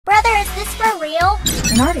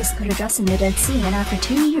artist put a dress in the Dead Sea, and after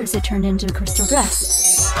 2 years it turned into a crystal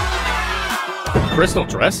dress. Crystal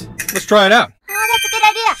dress? Let's try it out. Oh, that's a good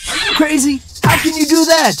idea. Crazy! How can you do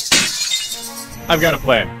that? I've got a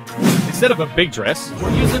plan. Instead of a big dress,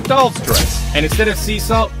 we'll use a doll's dress. And instead of sea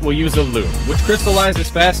salt, we'll use a loom, which crystallizes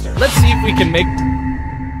faster. Let's see if we can make...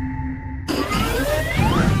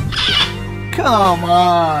 Come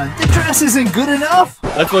on! The dress isn't good enough?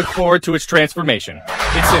 Let's look forward to its transformation.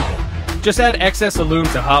 It's simple. Just add excess loom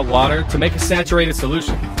to hot water to make a saturated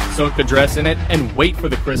solution. Soak the dress in it and wait for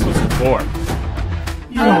the crystals to form.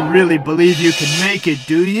 You don't really believe you can make it,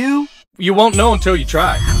 do you? You won't know until you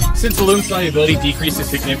try. Since the loom solubility decreases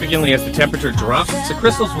significantly as the temperature drops, the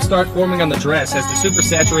crystals will start forming on the dress as the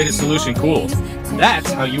supersaturated solution cools.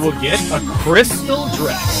 That's how you will get a crystal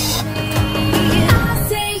dress. It's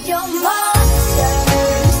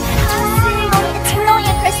really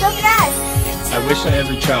a crystal dress. I wish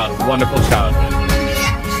every child a wonderful childhood.